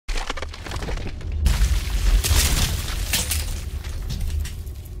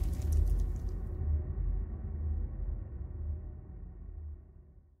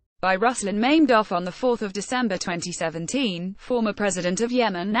by Ruslan Mamedov on 4 December 2017, former president of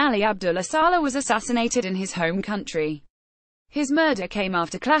Yemen Ali Abdullah Saleh was assassinated in his home country. His murder came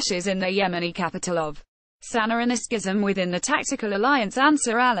after clashes in the Yemeni capital of Sana'a and a schism within the tactical alliance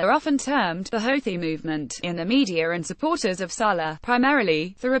Ansar Allah, often termed the Houthi movement, in the media and supporters of Saleh,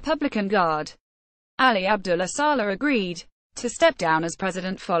 primarily the Republican Guard. Ali Abdullah Saleh agreed to step down as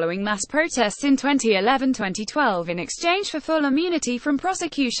president following mass protests in 2011-2012 in exchange for full immunity from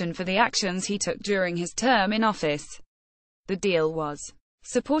prosecution for the actions he took during his term in office. The deal was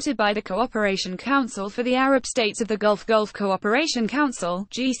supported by the Cooperation Council for the Arab States of the Gulf Cooperation Council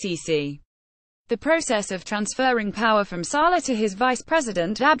 (GCC). The process of transferring power from Saleh to his vice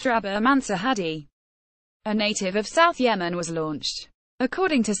president Abdrabbuh Mansur Hadi, a native of South Yemen, was launched.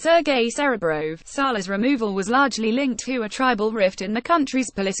 According to Sergei Serebrov, Saleh's removal was largely linked to a tribal rift in the country's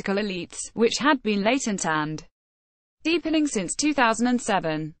political elites, which had been latent and deepening since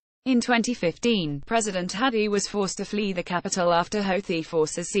 2007. In 2015, President Hadi was forced to flee the capital after Houthi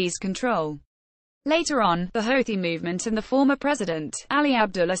forces seized control. Later on, the Houthi movement and the former president, Ali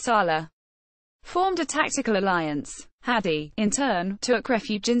Abdullah Saleh, formed a tactical alliance. Hadi, in turn, took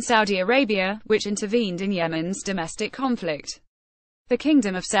refuge in Saudi Arabia, which intervened in Yemen's domestic conflict. The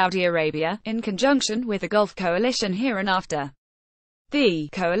Kingdom of Saudi Arabia, in conjunction with the Gulf Coalition hereinafter the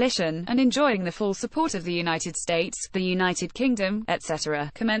coalition, and enjoying the full support of the United States, the United Kingdom,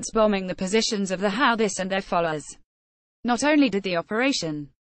 etc., commenced bombing the positions of the Houthis and their followers. Not only did the operation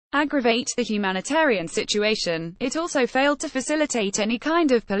aggravate the humanitarian situation, it also failed to facilitate any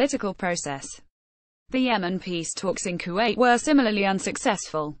kind of political process. The Yemen peace talks in Kuwait were similarly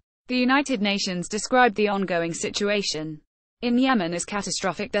unsuccessful. The United Nations described the ongoing situation in Yemen as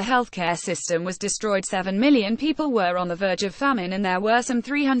catastrophic. The healthcare system was destroyed, 7 million people were on the verge of famine, and there were some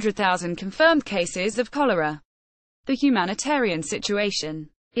 300,000 confirmed cases of cholera. The humanitarian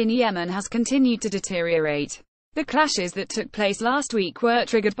situation in Yemen has continued to deteriorate. The clashes that took place last week were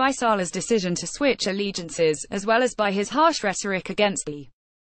triggered by Saleh's decision to switch allegiances, as well as by his harsh rhetoric against the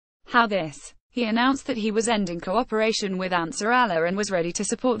Houthis. He announced that he was ending cooperation with Ansar Allah and was ready to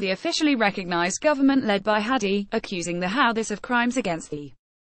support the officially recognized government led by Hadi, accusing the Houthis of crimes against the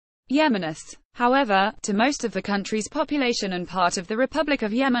Yemenis. However, to most of the country's population and part of the Republic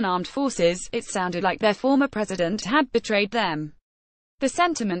of Yemen armed forces, it sounded like their former president had betrayed them. The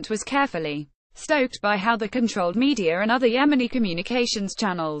sentiment was carefully stoked by how the controlled media and other Yemeni communications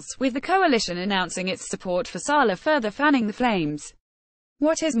channels, with the coalition announcing its support for Saleh, further fanning the flames.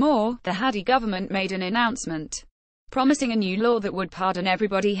 What is more, the Hadi government made an announcement promising a new law that would pardon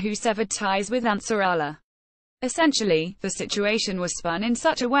everybody who severed ties with Ansar Allah. Essentially, the situation was spun in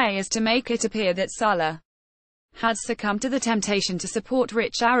such a way as to make it appear that Saleh had succumbed to the temptation to support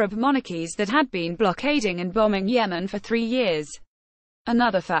rich Arab monarchies that had been blockading and bombing Yemen for 3 years.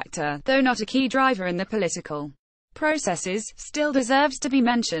 Another factor, though not a key driver in the political processes, still deserves to be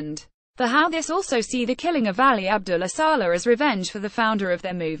mentioned. The Houthis also see the killing of Ali Abdullah Saleh as revenge for the founder of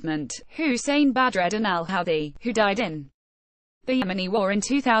their movement, Hussein Badreddin al-Houthi, who died in the Yemeni War in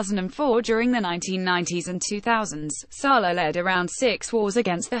 2004. During the 1990s and 2000s, Saleh led around 6 wars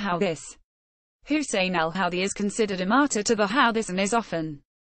against the Houthis. Hussein al-Houthi is considered a martyr to the Houthis and is often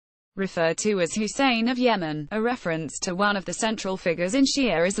referred to as Hussein of Yemen, a reference to one of the central figures in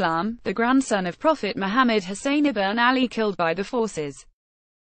Shia Islam, the grandson of Prophet Muhammad Hussein ibn Ali, killed by the forces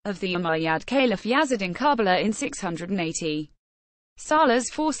of the Umayyad Caliph Yazid in Karbala in 680.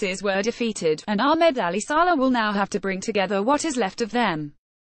 Saleh's forces were defeated, and Ahmed Ali Saleh will now have to bring together what is left of them.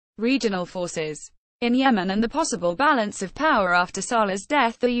 Regional forces in Yemen and the possible balance of power after Saleh's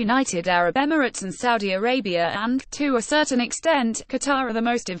death. The United Arab Emirates and Saudi Arabia and, to a certain extent, Qatar are the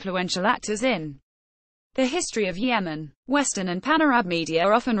most influential actors in the history of Yemen. Western and Pan-Arab media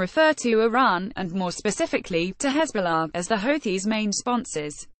often refer to Iran, and more specifically, to Hezbollah, as the Houthis' main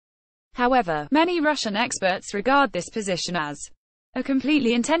sponsors. However, many Russian experts regard this position as a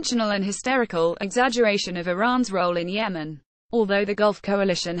completely intentional and hysterical exaggeration of Iran's role in Yemen. Although the Gulf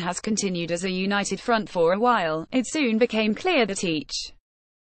Coalition has continued as a united front for a while, it soon became clear that each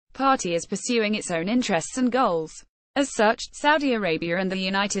party is pursuing its own interests and goals. As such, Saudi Arabia and the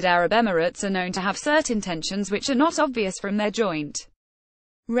United Arab Emirates are known to have certain tensions which are not obvious from their joint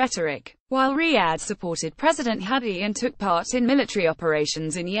rhetoric. While Riyadh supported President Hadi and took part in military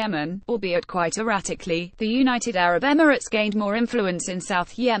operations in Yemen, albeit quite erratically, the United Arab Emirates gained more influence in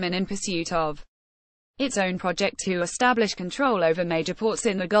South Yemen in pursuit of its own project to establish control over major ports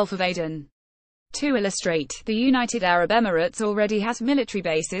in the Gulf of Aden. To illustrate, the United Arab Emirates already has military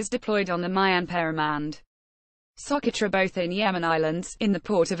bases deployed on the Mayan Perimand. Socotra both in Yemen Islands, in the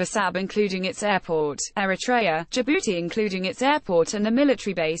port of Asab including its airport, Eritrea, Djibouti including its airport and the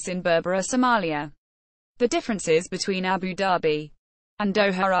military base in Berbera, Somalia. The differences between Abu Dhabi and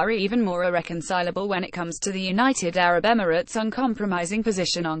Doha are even more irreconcilable when it comes to the United Arab Emirates' uncompromising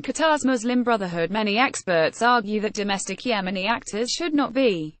position on Qatar's Muslim Brotherhood. Many experts argue that domestic Yemeni actors should not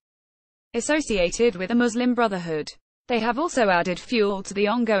be associated with the Muslim Brotherhood. They have also added fuel to the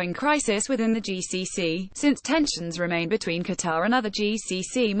ongoing crisis within the GCC, since tensions remain between Qatar and other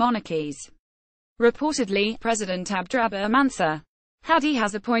GCC monarchies. Reportedly, President Abdrabbuh Mansur Hadi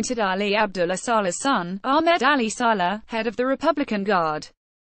has appointed Ali Abdullah Saleh's son, Ahmed Ali Saleh, head of the Republican Guard.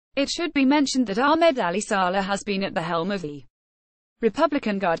 It should be mentioned that Ahmed Ali Saleh has been at the helm of the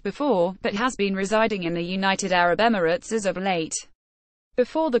Republican Guard before, but has been residing in the United Arab Emirates as of late.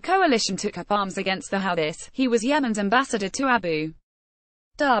 Before the coalition took up arms against the Houthis, he was Yemen's ambassador to Abu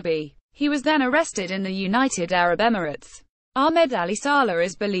Dhabi. He was then arrested in the United Arab Emirates. Ahmed Ali Saleh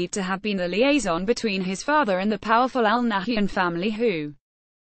is believed to have been the liaison between his father and the powerful Al Nahyan family, who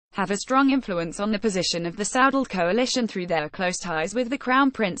have a strong influence on the position of the Saudite coalition through their close ties with the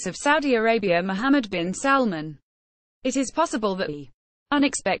Crown Prince of Saudi Arabia Mohammed bin Salman. It is possible that the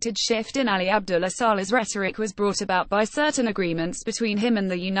unexpected shift in Ali Abdullah Saleh's rhetoric was brought about by certain agreements between him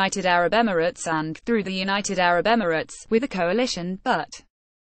and the United Arab Emirates and, through the United Arab Emirates, with the coalition, but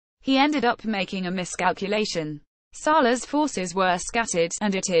he ended up making a miscalculation. Saleh's forces were scattered,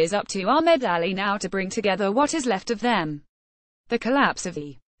 and it is up to Ahmed Ali now to bring together what is left of them. The collapse of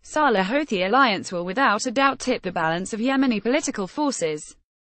the Saleh-Houthi alliance will without a doubt tip the balance of Yemeni political forces.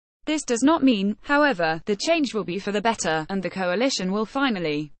 This does not mean, however, the change will be for the better, and the coalition will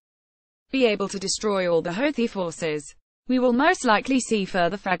finally be able to destroy all the Houthi forces. We will most likely see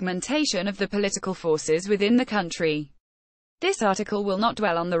further fragmentation of the political forces within the country. This article will not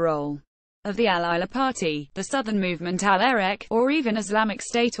dwell on the role of the Al-Ila Party, the Southern Movement Al-Iraq, or even Islamic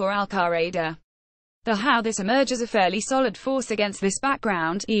State or Al-Qaeda. How this emerges a fairly solid force against this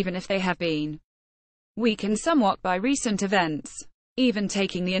background, even if they have been weakened somewhat by recent events. Even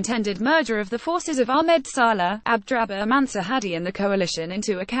taking the intended merger of the forces of Ahmed Saleh, Abdrabbuh Mansur Hadi and the coalition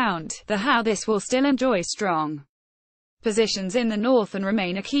into account, how this will still enjoy strong positions in the north and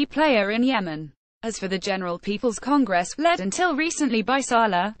remain a key player in Yemen. As for the General People's Congress, led until recently by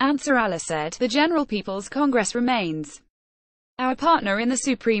Saleh, Ansar Allah said, the General People's Congress remains our partner in the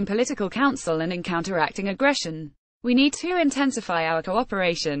Supreme Political Council and in counteracting aggression. We need to intensify our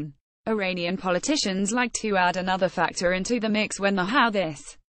cooperation. Iranian politicians like to add another factor into the mix when the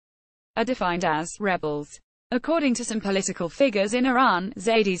Houthis are defined as rebels. According to some political figures in Iran,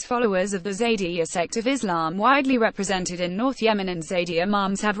 Zaydis, followers of the Zaydiyya sect of Islam widely represented in North Yemen, and Zaydi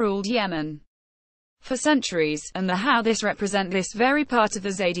imams have ruled Yemen for centuries, and the Houthis represent this very part of the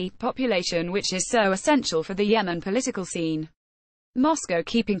Zaydi population which is so essential for the Yemen political scene. Moscow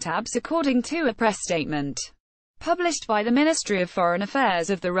keeping tabs. According to a press statement published by the Ministry of Foreign Affairs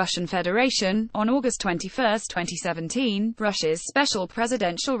of the Russian Federation, on August 21, 2017, Russia's special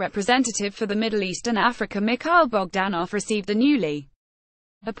presidential representative for the Middle East and Africa Mikhail Bogdanov received the newly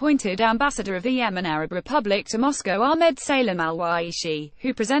appointed ambassador of the Yemen Arab Republic to Moscow, Ahmed Salim al-Waishi,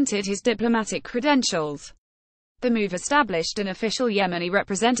 who presented his diplomatic credentials. The move established an official Yemeni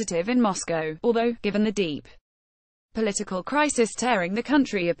representative in Moscow, although, given the deep political crisis tearing the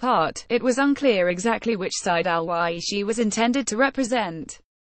country apart, it was unclear exactly which side al-Waishi was intended to represent.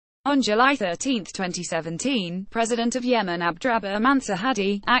 On July 13, 2017, President of Yemen Abdrabbuh Mansur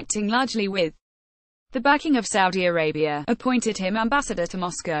Hadi, acting largely with the backing of Saudi Arabia, appointed him ambassador to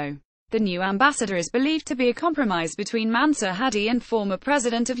Moscow. The new ambassador is believed to be a compromise between Mansur Hadi and former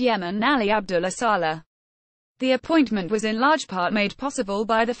President of Yemen Ali Abdullah Saleh. The appointment was in large part made possible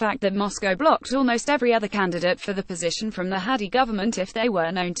by the fact that Moscow blocked almost every other candidate for the position from the Hadi government if they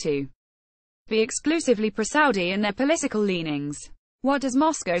were known to be exclusively pro-Saudi in their political leanings. What does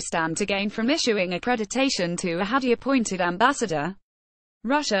Moscow stand to gain from issuing accreditation to a Hadi-appointed ambassador?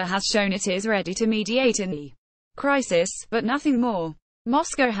 Russia has shown it is ready to mediate in the crisis, but nothing more.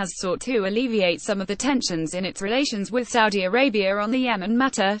 Moscow has sought to alleviate some of the tensions in its relations with Saudi Arabia on the Yemen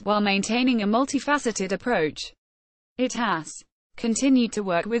matter, while maintaining a multifaceted approach. It has continued to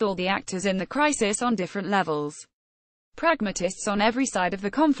work with all the actors in the crisis on different levels. Pragmatists on every side of the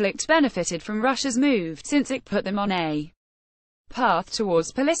conflict benefited from Russia's move, since it put them on a path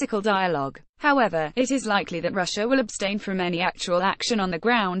towards political dialogue. However, it is likely that Russia will abstain from any actual action on the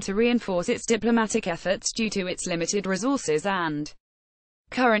ground to reinforce its diplomatic efforts due to its limited resources and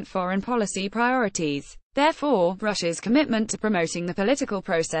current foreign policy priorities. Therefore, Russia's commitment to promoting the political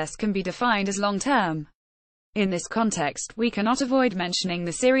process can be defined as long-term. In this context, we cannot avoid mentioning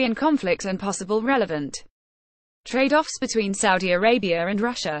the Syrian conflict and possible relevant trade-offs between Saudi Arabia and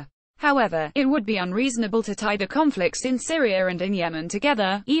Russia. However, it would be unreasonable to tie the conflicts in Syria and in Yemen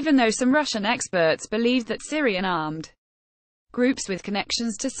together, even though some Russian experts believed that Syrian armed groups with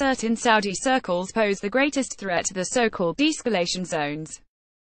connections to certain Saudi circles pose the greatest threat to the so-called de-escalation zones.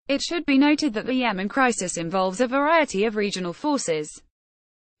 It should be noted that the Yemen crisis involves a variety of regional forces.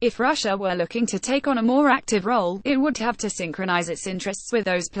 If Russia were looking to take on a more active role, it would have to synchronize its interests with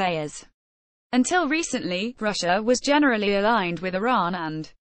those players. Until recently, Russia was generally aligned with Iran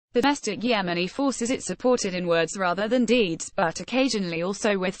and the domestic Yemeni forces it supported in words rather than deeds, but occasionally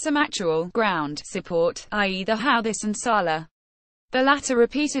also with some actual ground support, i.e. the Houthis and Saleh. The latter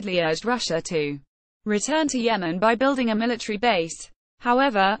repeatedly urged Russia to return to Yemen by building a military base.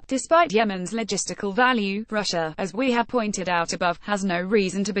 However, despite Yemen's logistical value, Russia, as we have pointed out above, has no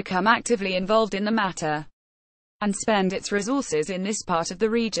reason to become actively involved in the matter and spend its resources in this part of the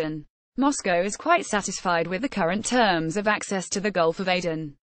region. Moscow is quite satisfied with the current terms of access to the Gulf of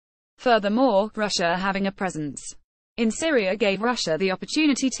Aden. Furthermore, Russia having a presence in Syria gave Russia the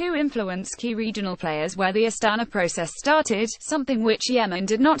opportunity to influence key regional players where the Astana process started, something which Yemen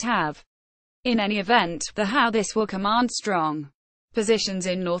did not have. In any event, the Houthis will command strong positions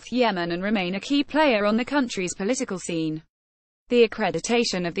in North Yemen and remain a key player on the country's political scene. The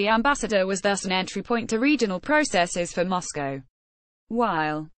accreditation of the ambassador was thus an entry point to regional processes for Moscow.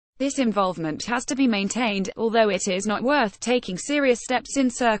 While this involvement has to be maintained, although it is not worth taking serious steps in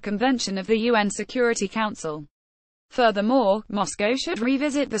circumvention of the UN Security Council. Furthermore, Moscow should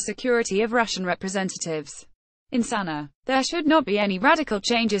revisit the security of Russian representatives in Sana'a. There should not be any radical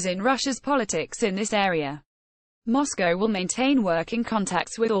changes in Russia's politics in this area. Moscow will maintain working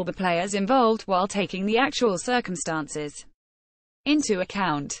contacts with all the players involved while taking the actual circumstances into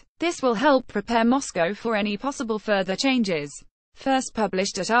account. This will help prepare Moscow for any possible further changes. First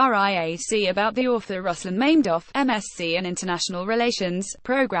published at RIAC about the author Ruslan Mamedov, MSc and International Relations,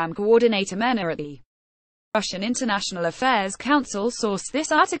 Program Coordinator MENA at the Russian International Affairs Council. Source: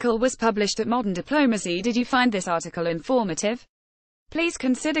 this article was published at Modern Diplomacy. Did you find this article informative? Please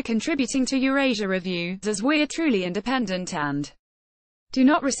consider contributing to Eurasia Review, as we are truly independent and do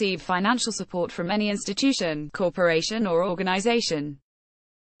not receive financial support from any institution, corporation or organization.